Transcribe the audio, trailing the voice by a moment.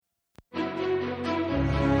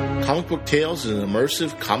Comic Book Tales is an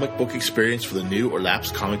immersive comic book experience for the new or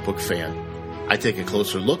lapsed comic book fan. I take a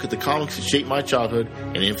closer look at the comics that shaped my childhood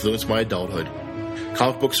and influenced my adulthood.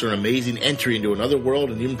 Comic books are an amazing entry into another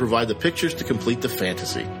world and even provide the pictures to complete the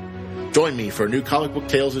fantasy. Join me for a new Comic Book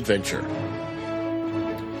Tales adventure.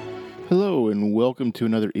 Hello and welcome to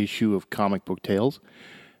another issue of Comic Book Tales.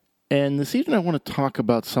 And this evening I want to talk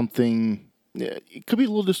about something, it could be a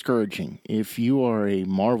little discouraging if you are a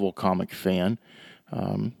Marvel comic fan.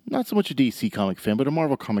 Not so much a DC comic fan, but a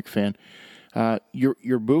Marvel comic fan.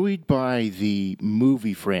 You're buoyed by the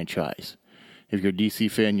movie franchise. If you're a DC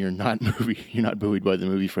fan, you're not buoyed by the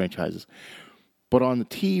movie franchises. But on the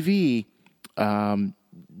TV,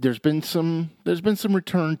 there's been some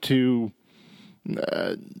return to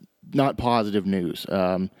not positive news.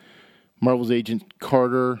 Marvel's Agent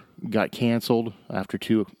Carter got canceled after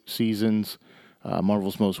 2 seasons.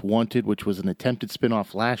 Marvel's Most Wanted, which was an attempted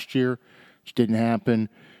spinoff last year, which didn't happen.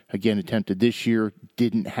 Again, attempted this year,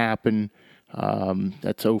 didn't happen.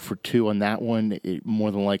 That's 0 for 2 on that one. It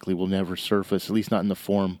more than likely will never surface, at least not in the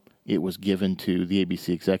form it was given to the ABC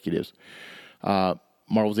executives.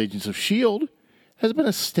 Marvel's Agents of S.H.I.E.L.D. has been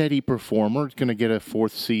a steady performer. It's going to get a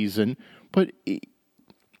 4th season. But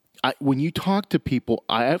when you talk to people,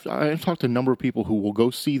 I've talked to a number of people who will go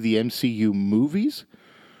see the MCU movies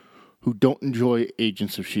who don't enjoy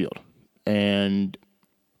Agents of S.H.I.E.L.D. And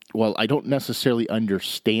while I don't necessarily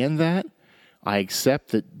understand that, I accept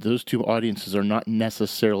that those two audiences are not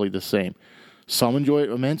necessarily the same. Some enjoy it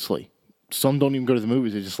immensely. Some don't even go to the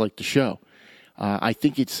movies; they just like the show. I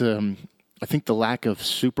think it's the lack of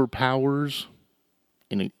superpowers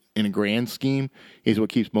in a grand scheme is what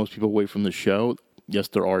keeps most people away from the show. Yes,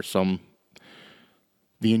 there are some.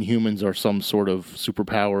 The Inhumans are some sort of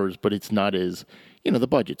superpowers, but it's not as, the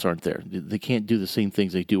budgets aren't there. They can't do the same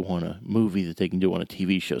things they do on a movie that they can do on a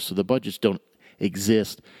TV show. So the budgets don't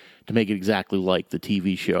exist to make it exactly like the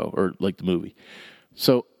TV show or like the movie.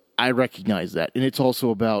 So I recognize that. And it's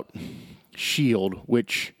also about S.H.I.E.L.D.,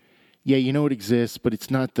 which, it exists, but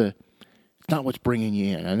it's not what's bringing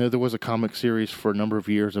you in. I know there was a comic series for a number of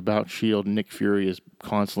years about S.H.I.E.L.D., and Nick Fury has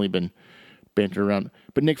constantly been bantered around.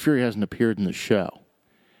 But Nick Fury hasn't appeared in the show.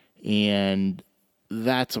 And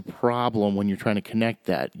that's a problem when you're trying to connect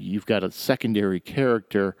that. You've got a secondary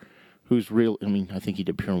character who's real. I think he'd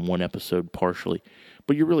appear in one episode partially.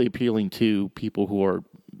 But you're really appealing to people who are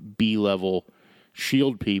B-level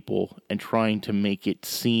S.H.I.E.L.D. people and trying to make it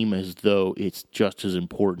seem as though it's just as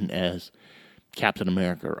important as Captain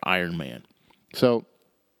America or Iron Man. So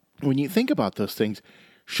when you think about those things,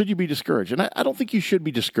 should you be discouraged? And I don't think you should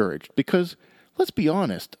be discouraged because, let's be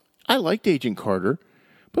honest, I liked Agent Carter,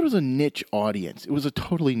 but it was a niche audience. It was a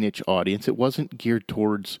totally niche audience. It wasn't geared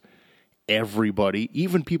towards everybody,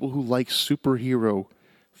 even people who like superhero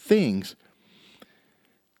things.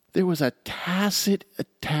 There was a tacit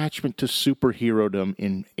attachment to superherodom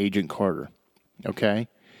in Agent Carter, okay?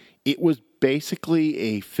 It was basically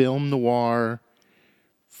a film noir,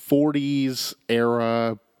 40s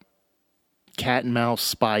era cat and mouse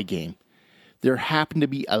spy game. There happened to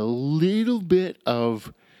be a little bit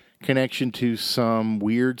of connection to some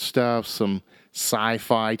weird stuff, some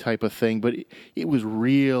sci-fi type of thing, but it was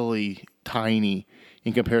really tiny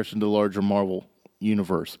in comparison to the larger Marvel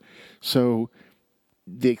universe. So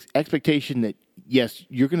the expectation that, yes,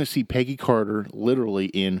 you're going to see Peggy Carter literally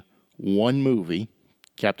in one movie,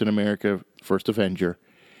 Captain America, First Avenger,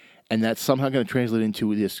 and that's somehow going to translate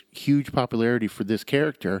into this huge popularity for this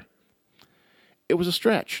character, it was a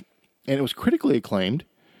stretch. And it was critically acclaimed,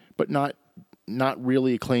 but not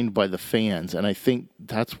really acclaimed by the fans. And I think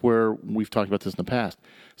that's where we've talked about this in the past.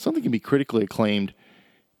 Something can be critically acclaimed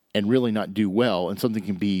and really not do well, and something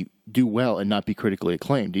can do well and not be critically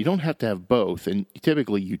acclaimed. You don't have to have both, and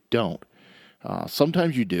typically you don't.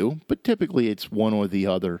 Sometimes you do, but typically it's one or the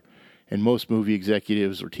other. And most movie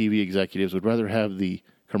executives or TV executives would rather have the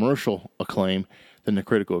commercial acclaim than the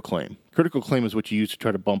critical acclaim. Critical acclaim is what you use to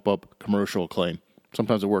try to bump up commercial acclaim.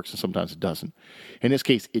 Sometimes it works and sometimes it doesn't. In this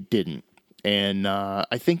case, it didn't. And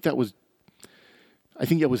I think that was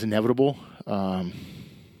inevitable.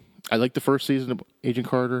 I liked the first season of Agent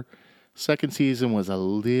Carter. Second season was a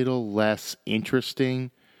little less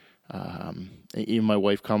interesting. Even my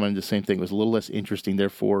wife commented the same thing. It was a little less interesting.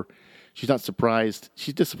 Therefore, she's not surprised.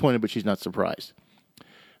 She's disappointed, but she's not surprised.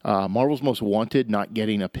 Marvel's Most Wanted not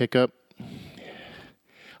getting a pickup.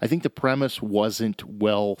 I think the premise wasn't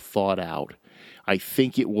well thought out. I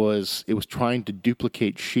think it was trying to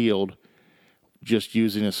duplicate S.H.I.E.L.D. just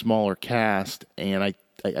using a smaller cast, and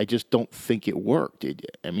I just don't think it worked.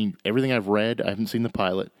 Everything I've read, I haven't seen the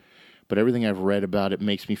pilot, but everything I've read about it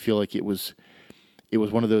makes me feel like it was it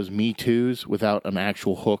was one of those Me Too's without an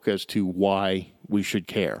actual hook as to why we should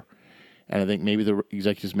care. And I think maybe the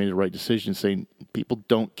executives made the right decision saying people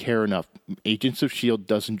don't care enough. Agents of S.H.I.E.L.D.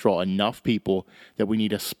 doesn't draw enough people that we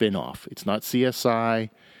need a spin-off. It's not CSI.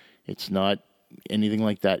 It's not anything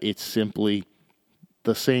like that. It's simply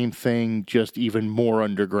the same thing, just even more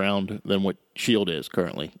underground than what S.H.I.E.L.D. is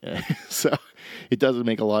currently. So it doesn't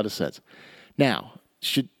make a lot of sense. Now,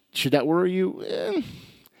 should that worry you?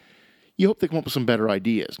 You hope they come up with some better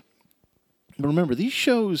ideas. But remember, these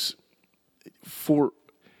shows, for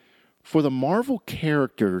the Marvel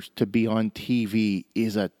characters to be on TV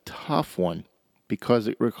is a tough one because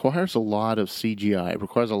it requires a lot of CGI. It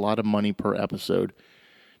requires a lot of money per episode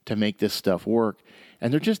to make this stuff work.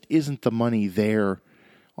 And there just isn't the money there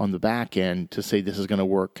on the back end to say this is going to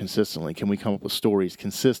work consistently. Can we come up with stories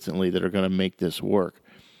consistently that are going to make this work?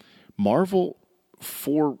 Marvel,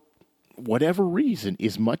 for whatever reason,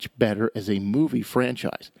 is much better as a movie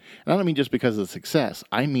franchise. And I don't mean just because of the success.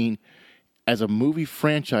 I mean, as a movie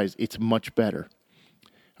franchise, it's much better.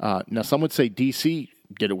 Now, some would say DC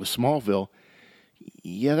did it with Smallville.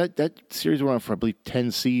 Yeah, that series went on for, I believe, 10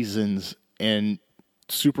 seasons, and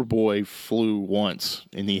Superboy flew once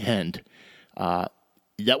in the end.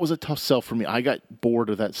 That was a tough sell for me. I got bored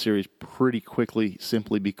of that series pretty quickly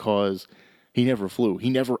simply because he never flew. He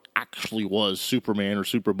never actually was Superman or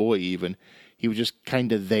Superboy even. He was just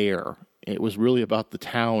kind of there. It was really about the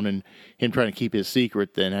town and him trying to keep his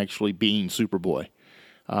secret than actually being Superboy.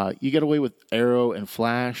 You get away with Arrow and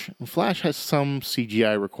Flash. And Flash has some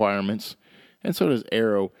CGI requirements, and so does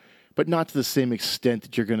Arrow, but not to the same extent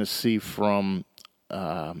that you're going to see from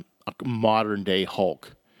a modern-day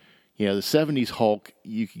Hulk. You know, the 70s Hulk,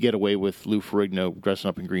 you could get away with Lou Ferrigno dressing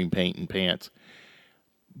up in green paint and pants.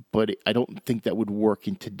 But I don't think that would work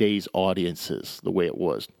in today's audiences the way it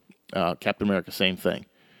was. Captain America, same thing.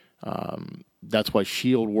 That's why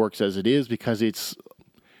S.H.I.E.L.D. works as it is, because it's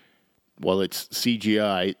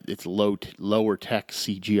CGI. It's lower tech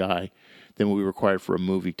CGI than what we required for a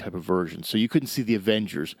movie type of version. So you couldn't see the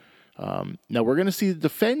Avengers. Now we're going to see the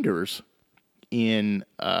Defenders in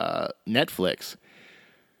Netflix.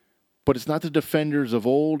 But it's not the Defenders of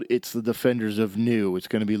old, it's the Defenders of new. It's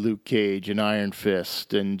going to be Luke Cage and Iron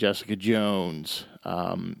Fist and Jessica Jones.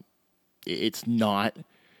 It's not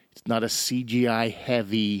a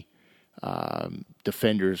CGI-heavy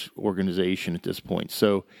Defenders organization at this point.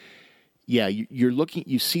 So, yeah,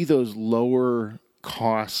 you see those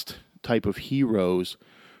lower-cost type of heroes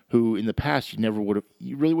who, in the past,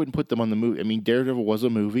 you really wouldn't put them on the movie. I mean, Daredevil was a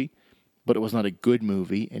movie, but it was not a good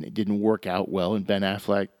movie, and it didn't work out well, and Ben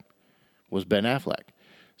Affleck was Ben Affleck.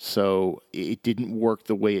 So it didn't work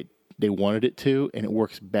the way they wanted it to, and it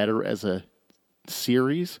works better as a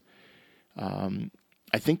series.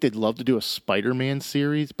 I think they'd love to do a Spider-Man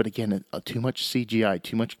series, but again, too much CGI,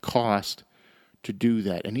 too much cost to do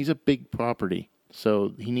that. And he's a big property,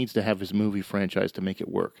 so he needs to have his movie franchise to make it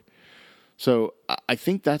work. So I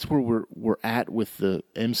think that's where we're at with the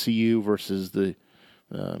MCU versus the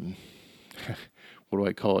what do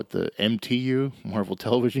I call it? The MTU, Marvel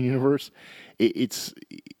Television Universe.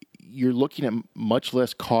 You're looking at much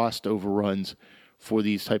less cost overruns for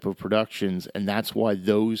these type of productions, and that's why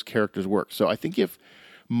those characters work. So I think if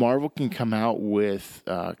Marvel can come out with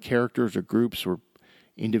characters or groups or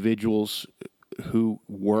individuals who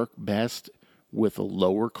work best with a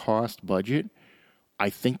lower cost budget, I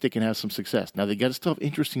think they can have some success. Now, they got to still have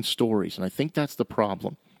interesting stories, and I think that's the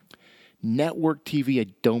problem. Network TV,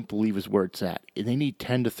 I don't believe, is where it's at. They need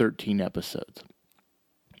 10 to 13 episodes.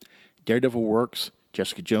 Daredevil works.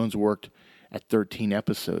 Jessica Jones worked at 13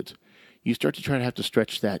 episodes. You start to try to have to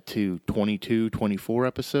stretch that to 22, 24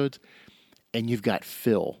 episodes, and you've got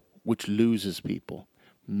fill, which loses people.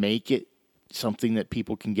 Make it something that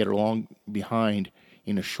people can get along behind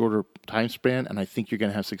in a shorter time span, and I think you're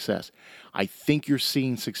going to have success. I think you're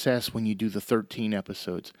seeing success when you do the 13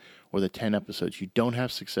 episodes or the 10 episodes. You don't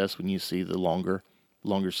have success when you see the longer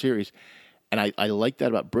series. And I like that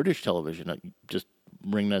about British television. Just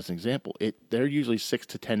bring that as an example. They're usually 6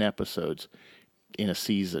 to 10 episodes in a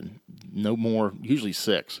season. No more, usually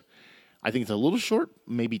 6. I think it's a little short.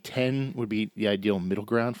 Maybe 10 would be the ideal middle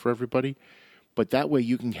ground for everybody. But that way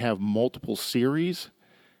you can have multiple series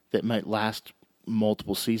that might last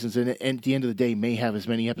multiple seasons. And at the end of the day, may have as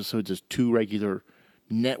many episodes as 2 regular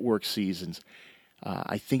network seasons.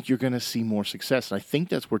 I think you're going to see more success. And I think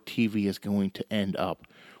that's where TV is going to end up.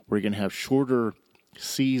 We're going to have shorter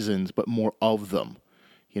seasons, but more of them.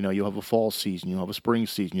 You know, you'll have a fall season, you'll have a spring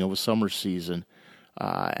season, you'll have a summer season.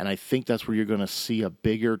 And I think that's where you're going to see a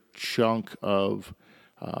bigger chunk of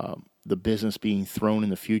the business being thrown in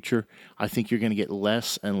the future, I think you're going to get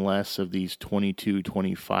less and less of these 22,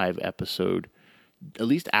 25 episode, at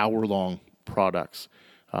least hour-long products.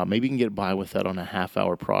 Maybe you can get by with that on a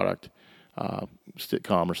half-hour product,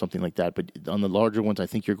 sitcom or something like that. But on the larger ones, I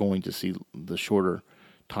think you're going to see the shorter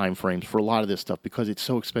time frames for a lot of this stuff because it's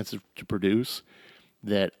so expensive to produce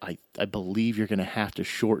that I believe you're going to have to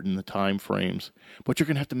shorten the time frames, but you're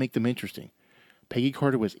going to have to make them interesting. Peggy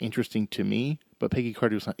Carter was interesting to me, but Peggy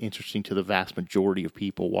Carter was not interesting to the vast majority of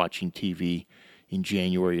people watching TV in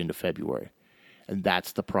January into February. And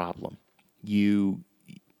that's the problem. You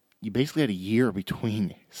basically had a year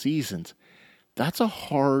between seasons. That's a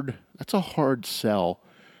hard sell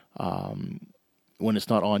when it's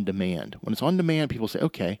not on demand. When it's on demand, people say,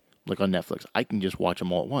 okay, like on Netflix, I can just watch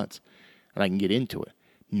them all at once and I can get into it.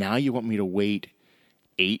 Now you want me to wait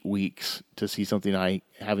 8 weeks to see something I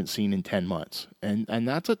haven't seen in 10 months. And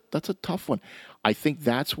that's a tough one. I think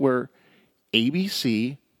that's where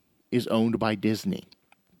ABC is owned by Disney.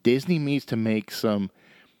 Disney needs to make some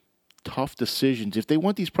tough decisions if they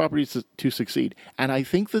want these properties to succeed. And I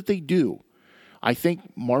think that they do. I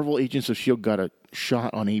think Marvel Agents of S.H.I.E.L.D. got a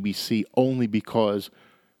shot on ABC only because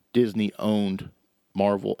Disney owned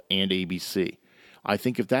Marvel and ABC. I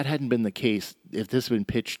think if that hadn't been the case, if this had been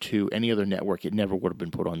pitched to any other network, it never would have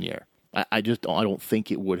been put on the air. I don't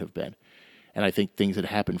think it would have been. And I think things had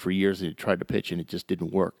happened for years that they tried to pitch and it just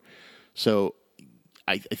didn't work. So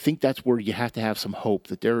I think that's where you have to have some hope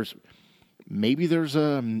that there's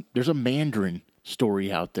a Mandarin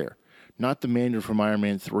story out there. Not the Mandarin from Iron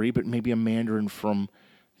Man 3, but maybe a Mandarin from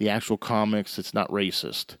the actual comics that's not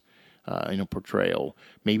racist, portrayal.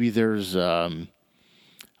 Maybe there's, I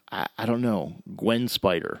don't know, Gwen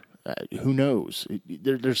Spider. Who knows?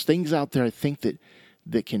 There's things out there I think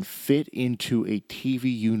that can fit into a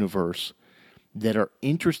TV universe that are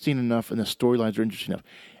interesting enough and the storylines are interesting enough.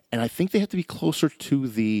 And I think they have to be closer to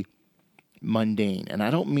the mundane. And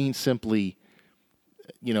I don't mean simply,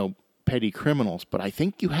 petty criminals, but I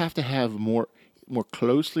think you have to have more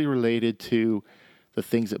closely related to the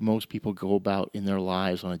things that most people go about in their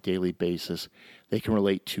lives on a daily basis. They can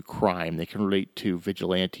relate to crime. They can relate to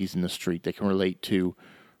vigilantes in the street. They can relate to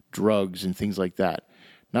drugs and things like that.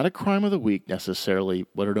 Not a crime of the week necessarily,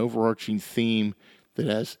 but an overarching theme that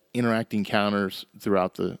has interacting counters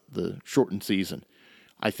throughout the shortened season.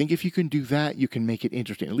 I think if you can do that, you can make it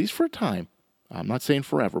interesting, at least for a time. I'm not saying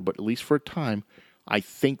forever, but at least for a time, I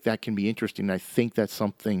think that can be interesting. I think that's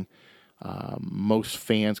something most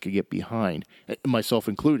fans could get behind, myself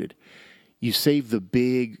included. You save the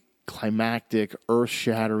big, climactic,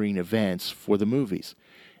 earth-shattering events for the movies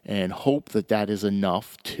and hope that is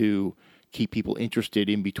enough to keep people interested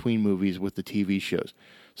in between movies with the TV shows.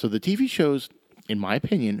 So the TV shows, in my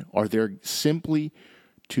opinion, are there simply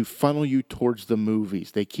to funnel you towards the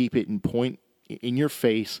movies. They keep it in your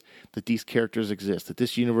face that these characters exist, that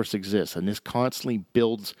this universe exists, and this constantly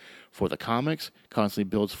builds for the comics, constantly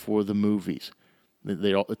builds for the movies.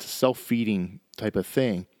 It's a self-feeding type of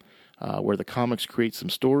thing where the comics create some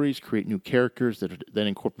stories, create new characters that are then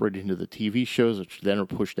incorporated into the TV shows, which then are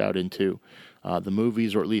pushed out into the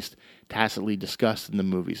movies, or at least tacitly discussed in the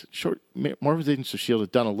movies. Marvel's Agents of S.H.I.E.L.D. has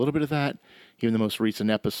done a little bit of that. Even the most recent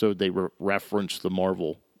episode, they referenced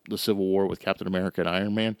the Civil War with Captain America and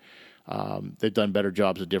Iron Man. They've done better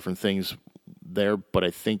jobs of different things there, but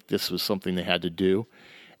I think this was something they had to do.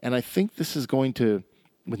 And I think this is going to,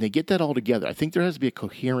 when they get that all together, I think there has to be a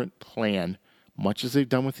coherent plan, much as they've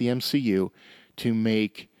done with the MCU, to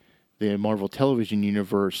make the Marvel television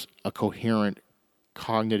universe a coherent,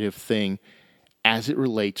 cognitive thing as it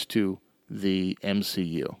relates to the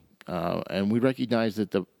MCU. And we recognize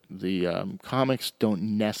that the comics don't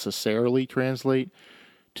necessarily translate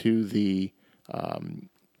to the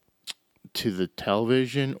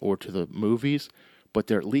television or to the movies, but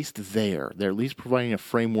they're at least there. They're at least providing a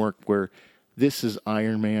framework where this is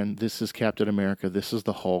Iron Man, this is Captain America, this is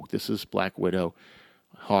the Hulk, this is Black Widow,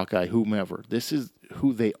 Hawkeye, whomever. This is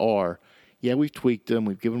who they are. Yeah, we've tweaked them.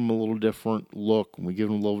 We've given them a little different look. We've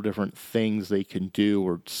given them a little different things they can do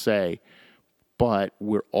or say. But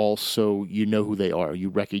we're also, who they are. You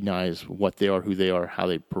recognize what they are, who they are, how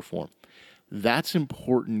they perform. That's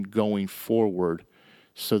important going forward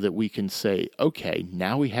so that we can say, okay,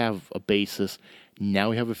 now we have a basis. Now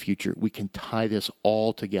we have a future. We can tie this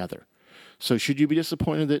all together. So should you be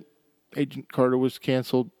disappointed that Agent Carter was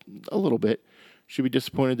canceled? A little bit. Should be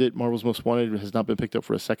disappointed that Marvel's Most Wanted has not been picked up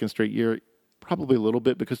for a second straight year? Probably a little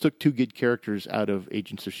bit, because it took two good characters out of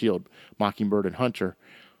Agents of S.H.I.E.L.D., Mockingbird and Hunter.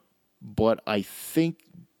 But I think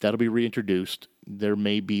that'll be reintroduced.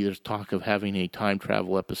 There's talk of having a time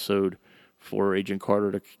travel episode for Agent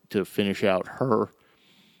Carter to finish out her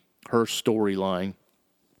her storyline.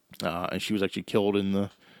 And she was actually killed in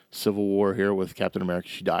the Civil War here with Captain America.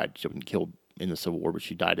 She died. She wasn't killed in the Civil War, but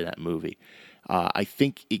she died in that movie. I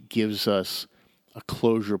think it gives us a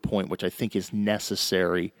closure point, which I think is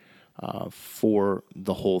necessary for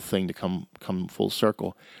the whole thing to come full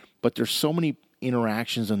circle. But there's so many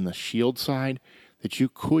interactions on the S.H.I.E.L.D. side that you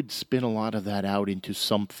could spin a lot of that out into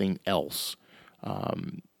something else.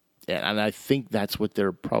 And I think that's what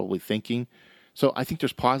they're probably thinking. So I think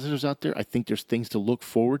there's positives out there. I think there's things to look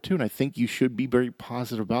forward to, and I think you should be very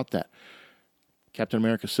positive about that. Captain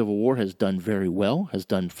America Civil War has done very well, has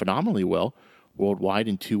done phenomenally well worldwide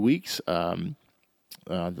in 2 weeks.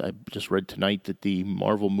 I just read tonight that the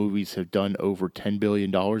Marvel movies have done over $10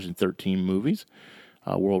 billion in 13 movies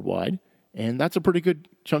worldwide, and that's a pretty good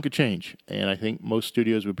chunk of change. And I think most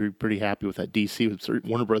studios would be pretty happy with that. DC,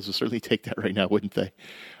 Warner Bros. Would certainly take that right now, wouldn't they?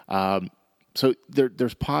 So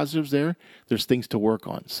there's positives there. There's things to work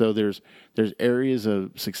on. So there's areas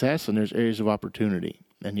of success and there's areas of opportunity.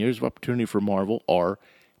 And the areas of opportunity for Marvel are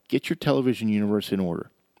get your television universe in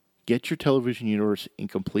order. Get your television universe in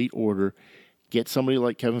complete order. Get somebody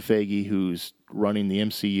like Kevin Feige, who's running the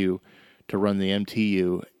MCU, to run the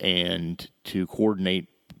MTU and to coordinate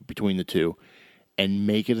between the two and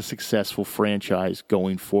make it a successful franchise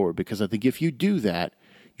going forward. Because I think if you do that,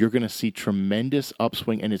 you're going to see tremendous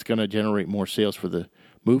upswing, and it's going to generate more sales for the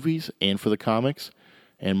movies and for the comics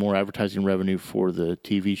and more advertising revenue for the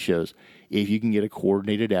TV shows if you can get a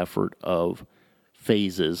coordinated effort of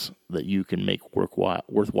phases that you can make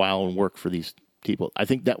worthwhile and work for these people. I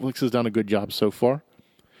think Netflix has done a good job so far.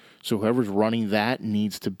 So whoever's running that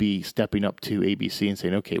needs to be stepping up to ABC and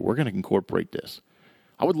saying, okay, we're going to incorporate this.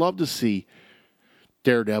 I would love to see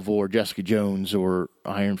Daredevil or Jessica Jones or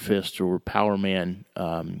Iron Fist or Power Man,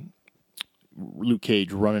 Luke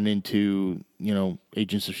Cage running into,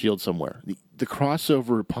 Agents of S.H.I.E.L.D. somewhere. The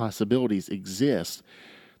crossover possibilities exist.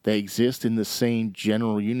 They exist in the same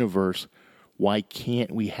general universe. Why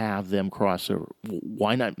can't we have them crossover?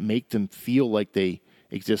 Why not make them feel like they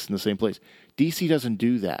exist in the same place? DC doesn't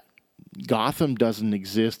do that. Gotham doesn't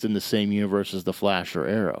exist in the same universe as The Flash or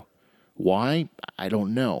Arrow. Why? I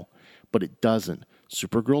don't know. But it doesn't.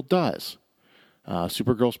 Supergirl does.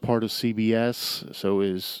 Supergirl's part of CBS, so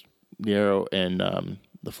is the Arrow and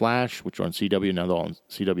The Flash, which are on CW. Now they're all on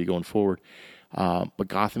CW going forward. But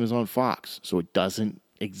Gotham is on Fox, so it doesn't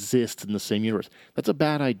exist in the same universe. That's a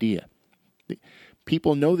bad idea.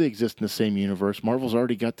 People know they exist in the same universe. Marvel's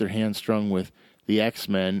already got their hands strung with the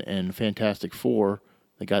X-Men and Fantastic Four.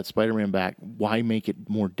 They got Spider-Man back. Why make it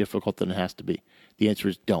more difficult than it has to be? The answer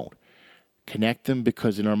is don't. Connect them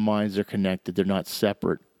because in our minds they're connected. They're not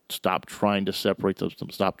separate. Stop trying to separate them.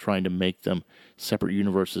 Stop trying to make them separate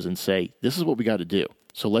universes and say, this is what we got to do.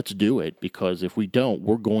 So let's do it, because if we don't,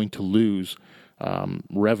 we're going to lose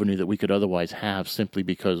revenue that we could otherwise have simply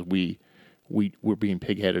because we're being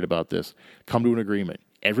pig-headed about this. Come to an agreement.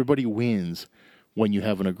 Everybody wins when you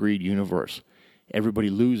have an agreed universe. Everybody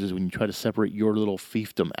loses when you try to separate your little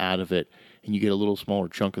fiefdom out of it and you get a little smaller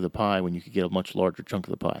chunk of the pie when you could get a much larger chunk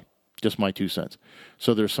of the pie. Just my 2 cents.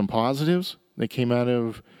 So there's some positives that came out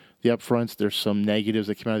of the upfronts. There's some negatives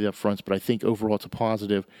that came out of the upfronts, but I think overall it's a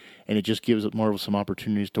positive, and it just gives Marvel some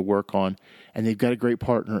opportunities to work on. And they've got a great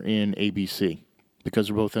partner in ABC because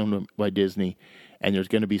they're both owned by Disney, and there's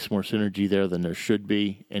going to be some more synergy there than there should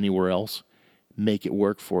be anywhere else. Make it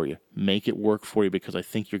work for you. Make it work for you, because I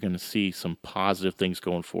think you're going to see some positive things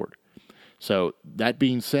going forward. So that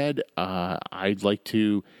being said, I'd like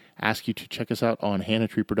to ask you to check us out on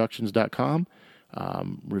HannahTreeProductions.com.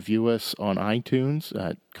 Review us on iTunes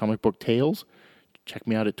at Comic Book Tales. Check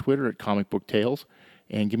me out at Twitter at Comic Book Tales.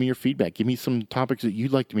 And give me your feedback. Give me some topics that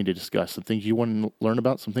you'd like me to discuss, some things you want to learn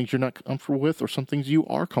about, some things you're not comfortable with, or some things you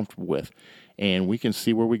are comfortable with. And we can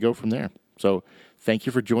see where we go from there. So thank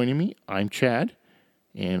you for joining me. I'm Chad,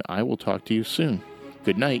 and I will talk to you soon.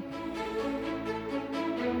 Good night.